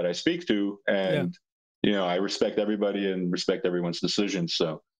people that I speak to, and I respect everybody and respect everyone's decisions.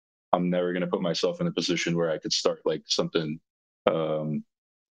 So I'm never going to put myself in a position where I could start like something Yeah,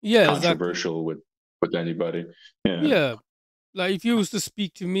 exactly. controversial with anybody. Yeah. Yeah. Like if you was to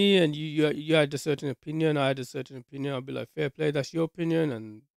speak to me and you had a certain opinion, I had a certain opinion, I'd be like, fair play, that's your opinion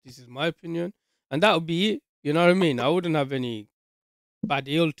and this is my opinion. And that would be it. You know what I mean? I wouldn't have any bad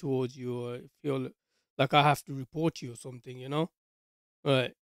ill towards you or feel like I have to report you or something,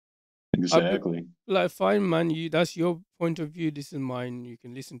 Right. I'd be Exactly. like, fine, man, that's your point of view, this is mine. You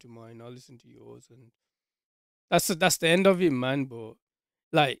can listen to mine, I'll listen to yours, and that's the end of it, man. But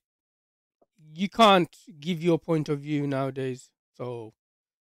like you can't give your point of view nowadays. So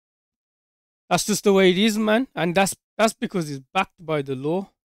that's just the way it is, man. And that's because it's backed by the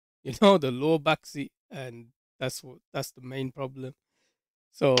law. The law backs it, and that's the main problem.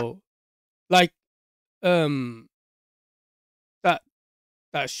 So like um that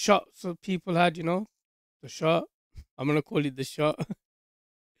that shot so people had, the shot. I'm gonna call it the shot.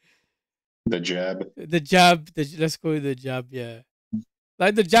 The jab. The jab, let's call it the jab, yeah.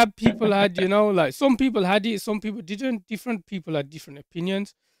 Like the jab people had, like some people had it, some people didn't. Different people had different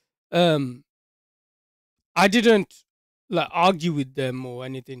opinions. I didn't like argue with them or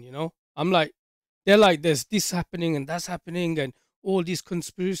anything. I'm like, they're like, there's this happening and that's happening and all these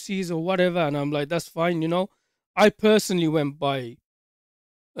conspiracies or whatever, and I'm like, that's fine. I personally went by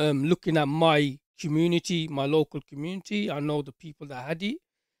looking at my community, my local community. I know the people that had it,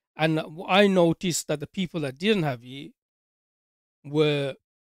 and I noticed that the people that didn't have it were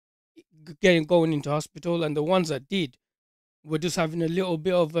going into hospital, and the ones that did were just having a little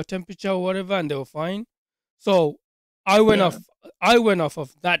bit of a temperature or whatever, and they were fine. So I went Yeah. off. I went off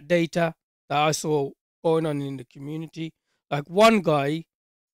of that data that I saw going on in the community. Like one guy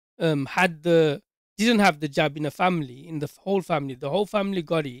didn't have the jab in the whole family. The whole family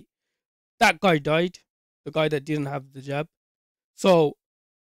got it. That guy died. The guy that didn't have the jab. So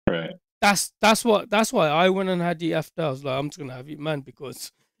Right. that's why I went and had it after. I was like, I'm just gonna have it, man,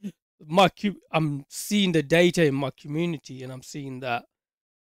 because I'm seeing the data in my community, and I'm seeing that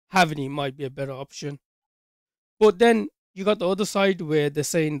having it might be a better option. But then you got the other side where they're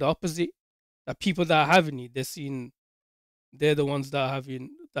saying the opposite. That people that are having it, they're the ones that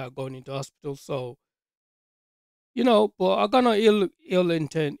are going into hospital. So but I got no ill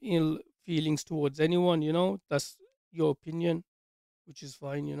intent, ill feelings towards anyone. That's your opinion, which is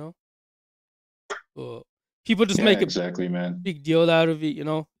fine. But people just Yeah, make a exactly, man. big deal out of it,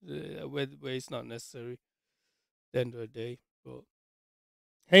 where it's not necessary. At the end of the day, but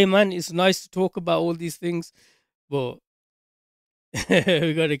hey, man, it's nice to talk about all these things, but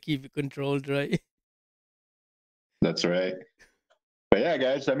we gotta keep it controlled, right? That's right. But yeah,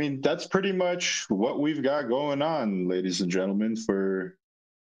 guys, I mean, that's pretty much what we've got going on, ladies and gentlemen, for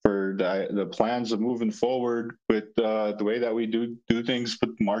the plans of moving forward with the way that we do things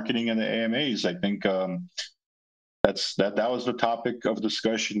with marketing and the AMAs. I think that was the topic of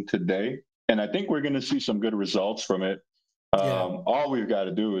discussion today, and I think we're going to see some good results from it. Yeah. All we've got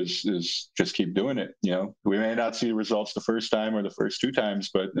to do is just keep doing it. We may not see results the first time or the first two times,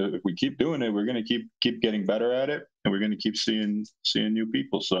 but if we keep doing it, we're going to keep getting better at it, and we're going to keep seeing new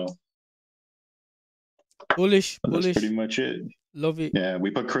people. So Bullish. that's pretty much it. Love it. Yeah,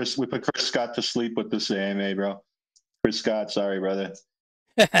 we put Chris Scott to sleep with this AMA, bro. Chris Scott, sorry, brother.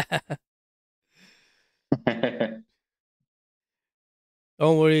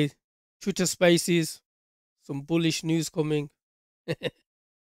 Don't worry. Twitter Spaces, some bullish news coming.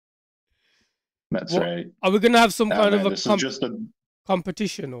 That's right. Are we gonna have some kind of a this is just a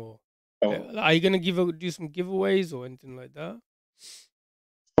competition, or are you gonna do some giveaways or anything like that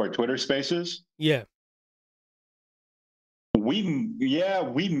for Twitter Spaces? Yeah. We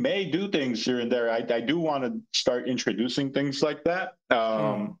may do things here and there. I do want to start introducing things like that,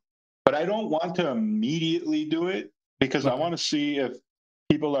 but I don't want to immediately do it because I want to see if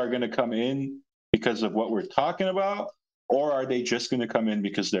people are going to come in because of what we're talking about, or are they just going to come in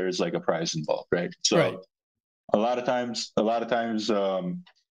because there's like a prize involved, right? So a lot of times,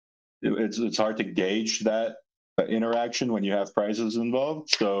 it's hard to gauge that interaction when you have prizes involved.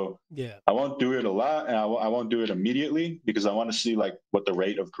 So yeah, I won't do it a lot, and I won't do it immediately because I want to see like what the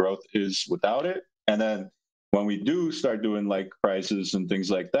rate of growth is without it. And then when we do start doing like prizes and things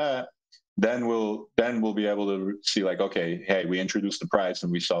like that, then we'll be able to see like, okay, hey, we introduced the prize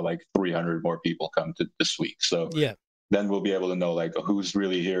and we saw like 300 more people come to this week. So yeah, then we'll be able to know like who's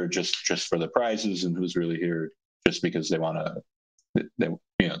really here just for the prizes and who's really here just because they want to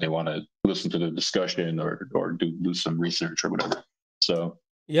listen to the discussion or do some research or whatever. So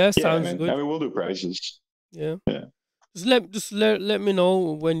Yeah, yeah, sounds man. good. I mean, we'll do prizes. Yeah. Yeah. Just let me know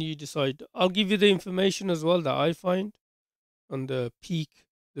when you decide. I'll give you the information as well that I find on the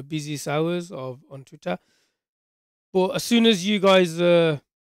busiest hours of on Twitter. But as soon as you guys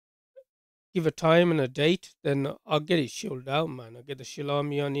give a time and a date, then I'll get it chilled out, man. I'll get the Shill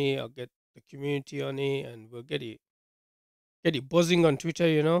Army on it, I'll get the community on it, and we'll get it buzzing on Twitter,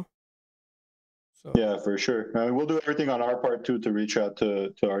 you know? So Yeah, for sure. I mean, we'll do everything on our part too to reach out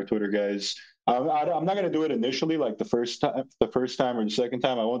to our Twitter guys. I'm not going to do it initially, like the first time or the second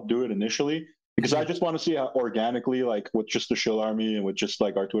time. I won't do it initially because I just want to see how organically, like with just the Shill Army and with just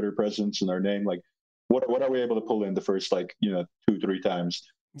like our Twitter presence and our name, like what are we able to pull in the first 2-3 times.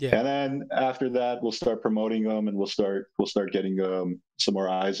 yeah. And then after that, we'll start promoting them and we'll start getting some more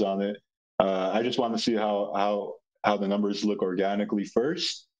eyes on it. I just want to see how the numbers look organically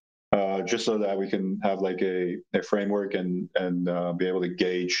first. Just so that we can have like a framework and be able to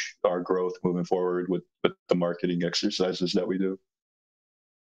gauge our growth moving forward with the marketing exercises that we do.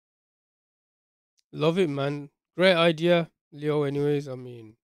 Love it, man. Great idea, Leo. Anyways, I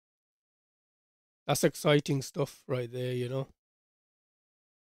mean, that's exciting stuff right there, you know?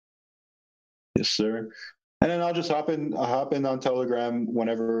 Yes, sir. And then I'll just hop in on Telegram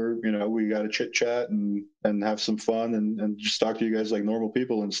whenever, we got to chit chat and have some fun and just talk to you guys like normal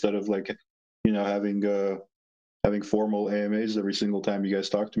people instead of like, having formal AMAs every single time you guys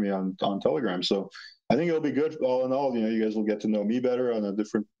talk to me on Telegram. So I think it'll be good all in all. You guys will get to know me better on a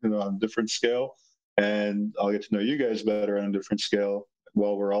different scale, and I'll get to know you guys better on a different scale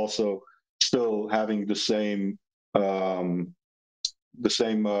while we're also still having the same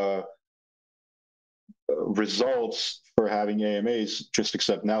results for having AMAs, just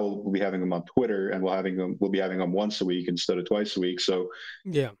except now we'll be having them on Twitter and we'll be having them once a week instead of twice a week. So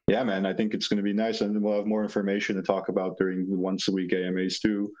yeah, man, I think it's going to be nice, and we'll have more information to talk about during the once a week AMAs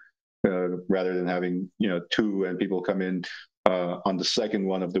too, rather than having two and people come in on the second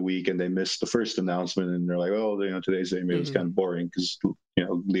one of the week and they miss the first announcement and they're like, oh, today's AMA was kind of boring because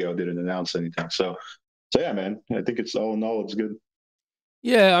Leo didn't announce anything. So yeah, man, I think it's all in all it's good.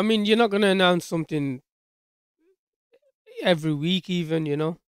 Yeah, I mean, you're not going to announce something every week even,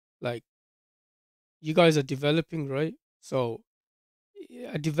 like you guys are developing, right? So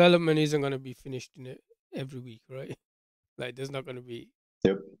a development isn't going to be finished in it every week, right? Like there's not going to be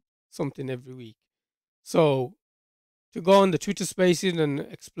something every week. So to go on the Twitter spaces and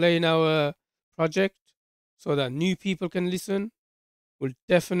explain our project so that new people can listen will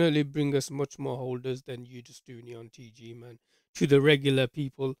definitely bring us much more holders than you just doing it on TG, man. To the regular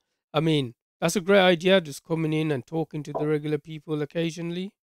people, I mean, that's a great idea, just coming in and talking to the regular people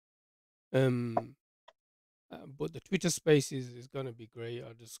occasionally. But the Twitter spaces is gonna be great.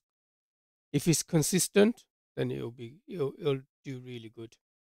 If it's consistent, then it'll do really good.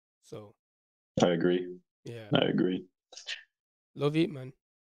 So I agree. yeah, I agree. love it, man.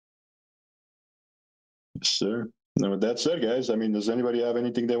 Yes, sir. Now, with that said, guys, I mean, does anybody have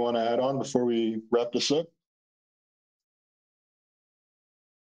anything they want to add on before we wrap this up?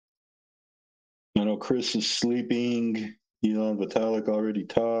 I know Chris is sleeping. Elon Vitalik already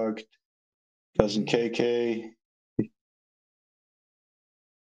talked. Cousin KK.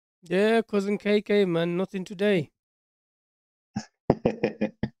 Yeah, cousin KK, man, nothing today.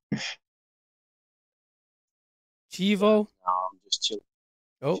 Chivo. No, I'm just chilling.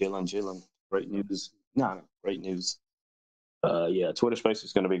 Oh, Chilling. Great news. No, great news. Yeah, Twitter Space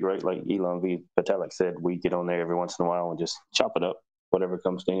is going to be great. Like Elon V. Vitalik said, we get on there every once in a while and just chop it up. Whatever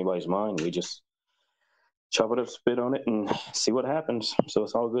comes to anybody's mind, we just chop it up, spit on it, and see what happens. So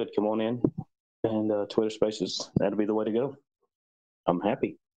it's all good. Come on in. And Twitter Spaces, that'll be the way to go. I'm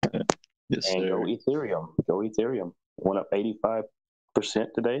happy. Yes, and sir. Go Ethereum. Go Ethereum. Went up 85%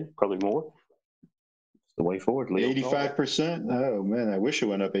 today, probably more. It's the way forward. 85%? Oh, man, I wish it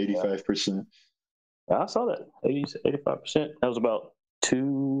went up 85%. I saw that. 85%. That was about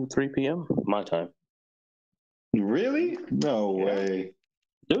 3 p.m. my time. Really? No way.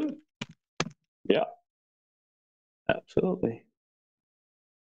 Dude. Yeah. Absolutely.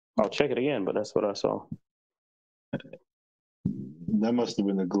 I'll check it again, but that's what I saw. That must have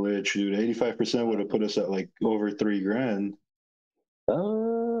been a glitch, dude. 85% would have put us at like over $3,000.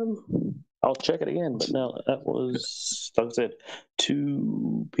 I'll check it again, but no, that was, like I said,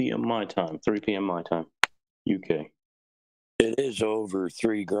 2 p.m. my time, 3 p.m. my time, UK. It is over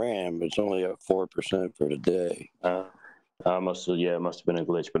 $3,000, but it's only up 4% for the day. It must have been a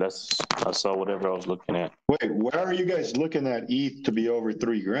glitch, but I saw whatever I was looking at. Wait, where are you guys looking at ETH to be over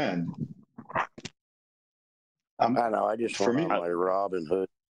 $3,000? I know. I just went on my Robinhood.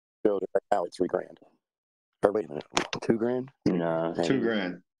 build it right now at $3,000. Or wait a minute, $2,000? Nah.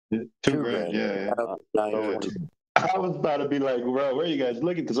 $2,000. $2,000. Yeah. $920. I was about to be like, bro, where are you guys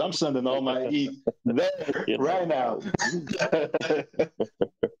looking? Because I'm sending all my ETH there right now.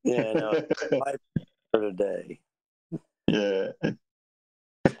 Yeah, no, $5 for today. Yeah.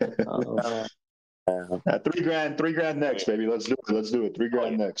 $3,000 next, baby. Let's do it. Let's do it.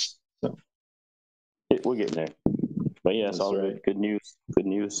 $3,000 next. So. We're getting there. But yeah, it's all right. Good news. Good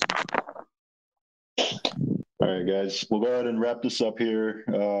news. All right, guys. We'll go ahead and wrap this up here.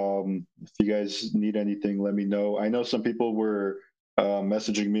 If you guys need anything, let me know. I know some people were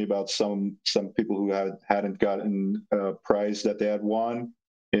messaging me about some people who hadn't gotten a prize that they had won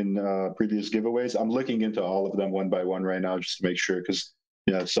in previous giveaways. I'm looking into all of them one by one right now just to make sure, because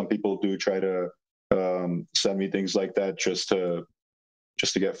some people do try to send me things like that just to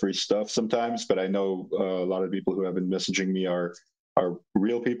get free stuff sometimes. But I know a lot of people who have been messaging me are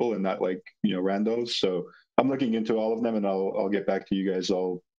real people and not like randos. So I'm looking into all of them, and I'll get back to you guys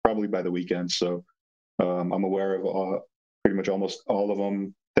all probably by the weekend. So I'm aware of pretty much almost all of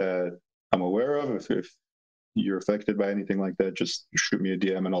them that I'm aware of. If you're affected by anything like that, just shoot me a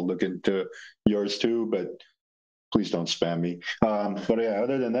DM and I'll look into yours too. But please don't spam me. But yeah,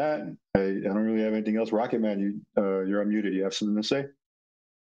 other than that, I don't really have anything else. Rocket Man, you're unmuted. You have something to say?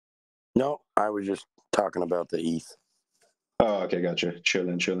 No, I was just talking about the ETH. Oh, okay, gotcha.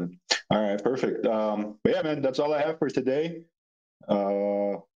 Chilling. All right, perfect. But yeah, man, that's all I have for today.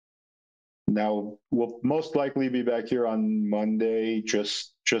 Now we'll most likely be back here on Monday,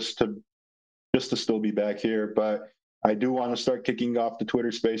 just to still be back here. But I do want to start kicking off the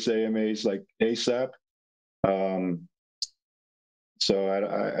Twitter Space AMAs like ASAP. So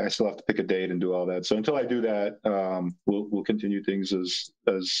I still have to pick a date and do all that. So until I do that, we'll continue things as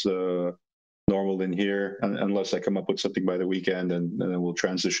normal in here, unless I come up with something by the weekend, and then we'll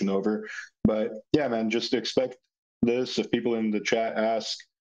transition over. But yeah, man, just expect this. If people in the chat ask,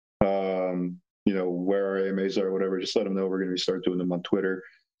 where our AMAs are or whatever, just let them know we're going to start doing them on Twitter.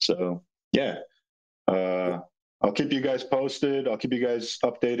 So yeah, I'll keep you guys posted. I'll keep you guys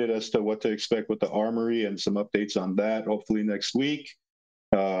updated as to what to expect with the Armory and some updates on that, hopefully next week.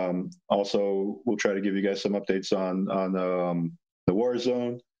 Also, we'll try to give you guys some updates on the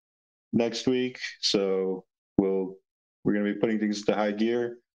Warzone next week. So we're going to be putting things into high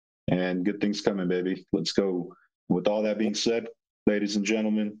gear and good things coming, baby. Let's go. With all that being said, ladies and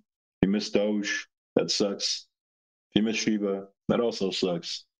gentlemen, if you miss Doge, that sucks. If you miss Shiba, that also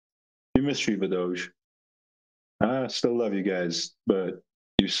sucks. If you miss Shibadoge, I still love you guys, but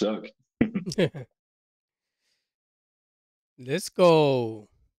you suck. Let's go.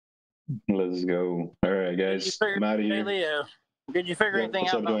 Let's go. All right, guys. I'm out of here. Hey, Leo, did you figure anything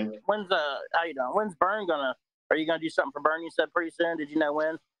out about when's how you doing? When's Burn gonna? Are you gonna do something for Burn? You said pretty soon. Did you know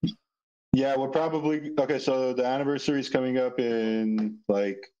when? Yeah, we're probably okay. So the anniversary is coming up in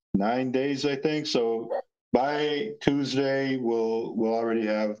like 9 days, I think. So by Tuesday, we'll already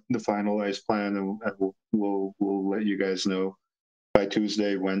have the finalized plan, and we'll let you guys know by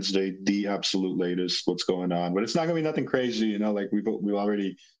Tuesday, Wednesday, the absolute latest what's going on. But it's not gonna be nothing crazy, like we've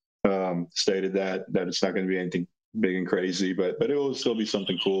already stated that it's not gonna be anything big and crazy, but it will still be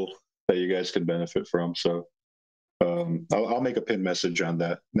something cool that you guys can benefit from. So I'll make a pin message on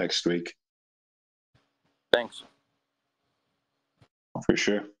that next week. Thanks. For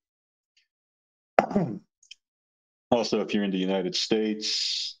sure. Also, if you're in the United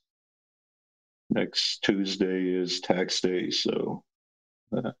States, next Tuesday is tax day, so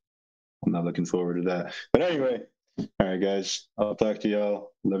I'm not looking forward to that. But anyway, all right, guys, I'll talk to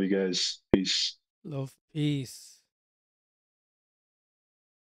y'all. Love you guys. Peace. Love, peace.